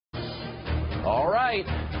All right,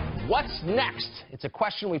 what's next? It's a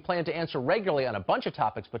question we plan to answer regularly on a bunch of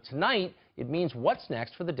topics, but tonight it means what's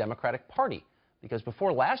next for the Democratic Party. Because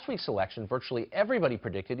before last week's election, virtually everybody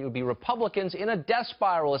predicted it would be Republicans in a death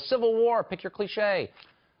spiral, a civil war, pick your cliche.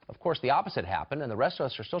 Of course, the opposite happened, and the rest of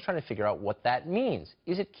us are still trying to figure out what that means.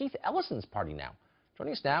 Is it Keith Ellison's party now?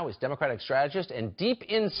 Joining us now is Democratic strategist and deep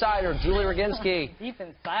insider Julie Roginski. Deep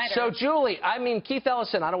insider. So, Julie, I mean, Keith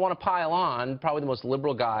Ellison, I don't want to pile on, probably the most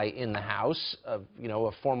liberal guy in the House, a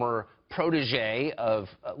former protege of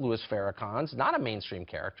Louis Farrakhan's, not a mainstream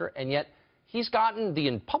character, and yet he's gotten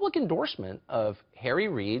the public endorsement of Harry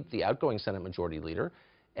Reid, the outgoing Senate Majority Leader,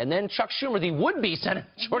 and then Chuck Schumer, the would-be Senate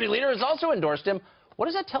Majority Leader, has also endorsed him. What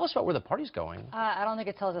does that tell us about where the party's going? I don't think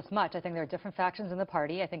it tells us much. I think there are different factions in the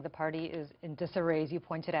party. I think the party is in disarray, as you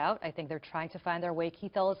pointed out. I think they're trying to find their way.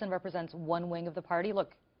 Keith Ellison represents one wing of the party.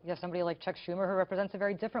 Look, you have somebody like Chuck Schumer who represents a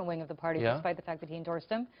very different wing of the party, despite the fact that he endorsed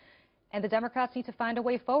him. And the Democrats need to find a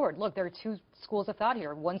way forward. Look, there are two schools of thought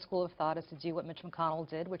here. One school of thought is to do what Mitch McConnell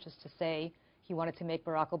did, which is to say he wanted to make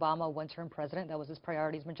Barack Obama a one-term president. That was his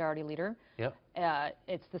priority as majority leader. Yep.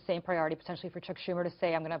 It's the same priority potentially for Chuck Schumer to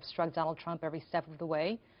say, I'm going to obstruct Donald Trump every step of the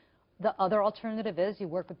way. The other alternative is you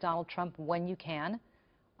work with Donald Trump when you can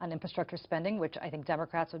on infrastructure spending, which I think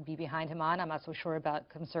Democrats would be behind him on. I'm not so sure about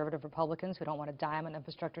conservative Republicans who don't want to dime on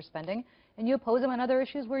infrastructure spending. And you oppose him on other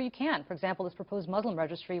issues where you can. For example, this proposed Muslim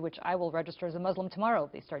registry, which I will register as a Muslim tomorrow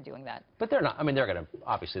if they start doing that. But they're not. I mean,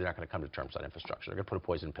 obviously, they're not going to come to terms on infrastructure. They're going to put a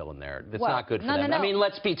poison pill in there. That's not good for them. No. I mean,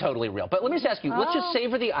 let's be totally real. But let me just ask you, let's just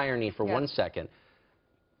savor the irony for 1 second.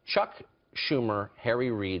 Chuck Schumer, Harry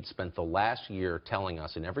Reid spent the last year telling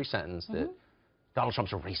us in every sentence that Donald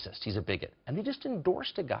Trump's a racist, he's a bigot. And they just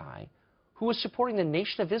endorsed a guy who was supporting the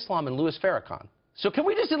Nation of Islam and Louis Farrakhan. So can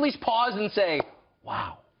we just at least pause and say,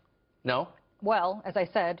 wow, no? Well, as I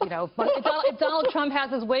said, if Donald Trump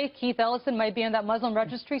has his way, Keith Ellison might be in that Muslim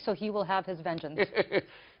registry, so he will have his vengeance.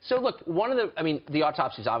 So look, the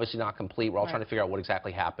autopsy is obviously not complete. We're all trying to figure out what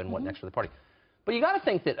exactly happened, what next for the party. But you got to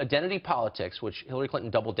think that identity politics, which Hillary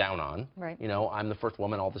Clinton doubled down on, I'm the first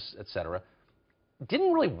woman, all this, et cetera,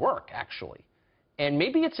 didn't really work, actually. And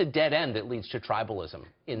maybe it's a dead end that leads to tribalism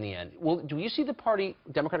in the end. Well, do you see the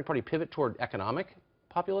Democratic Party pivot toward economic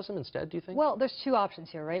populism instead, do you think? Well, there's two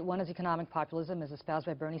options here, right? One is economic populism, as espoused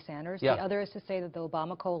by Bernie Sanders. The other is to say that the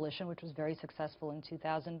Obama coalition, which was very successful in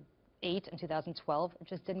 2008 and 2012,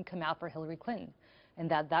 just didn't come out for Hillary Clinton.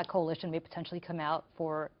 And that coalition may potentially come out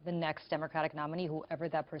for the next Democratic nominee, whoever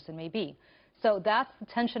that person may be. So that's the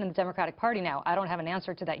tension in the Democratic Party now. I don't have an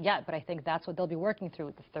answer to that yet, but I think that's what they'll be working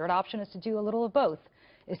through. The third option is to do a little of both,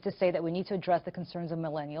 is to say that we need to address the concerns of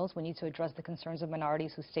millennials, we need to address the concerns of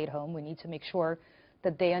minorities who stayed home, we need to make sure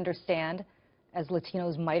that they understand, as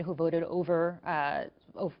Latinos might, who voted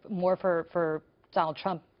more for Donald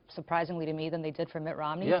Trump, surprisingly to me, than they did for Mitt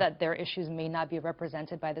Romney, that their issues may not be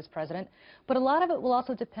represented by this president. But a lot of it will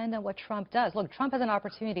also depend on what Trump does. Look, Trump has an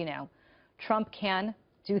opportunity now. Trump can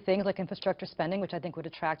do things like infrastructure spending, which I think would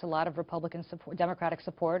attract a lot of Republican support, Democratic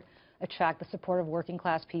support, attract the support of working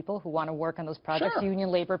class people who want to work on those projects,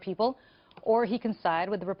 union labor people. Or he can side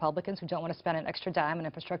with the Republicans who don't want to spend an extra dime on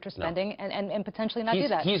infrastructure spending and potentially not do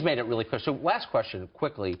that. He's made it really clear. So last question,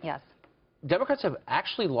 quickly. Yes. Democrats have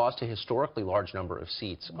actually lost a historically large number of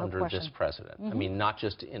seats under this president. I mean, not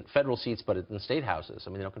just in federal seats, but in state houses.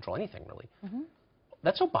 I mean, they don't control anything, really.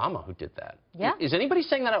 That's Obama who did that. Yeah. Is anybody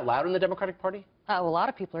saying that out loud in the Democratic Party? A lot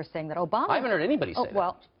of people are saying that. Obama. I haven't heard anybody say that.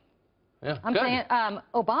 Well, yeah, I'm saying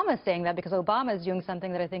Obama is saying that because Obama is doing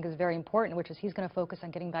something that I think is very important, which is he's going to focus on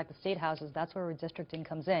getting back the state houses. That's where redistricting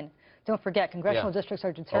comes in. Don't forget, congressional districts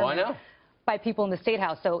are determined by people in the state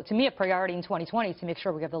house. So to me, a priority in 2020 is to make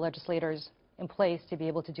sure we have the legislators in place to be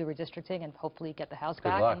able to do redistricting and hopefully get the House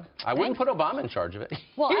back. Good luck. I wouldn't put Obama in charge of it.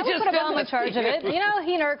 Well, I would put Obama in charge of it. He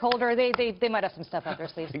and Eric Holder, they might have some stuff up their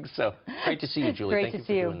sleeves. I think so. Great to see you, Julie. Great Thank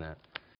to you see for doing that.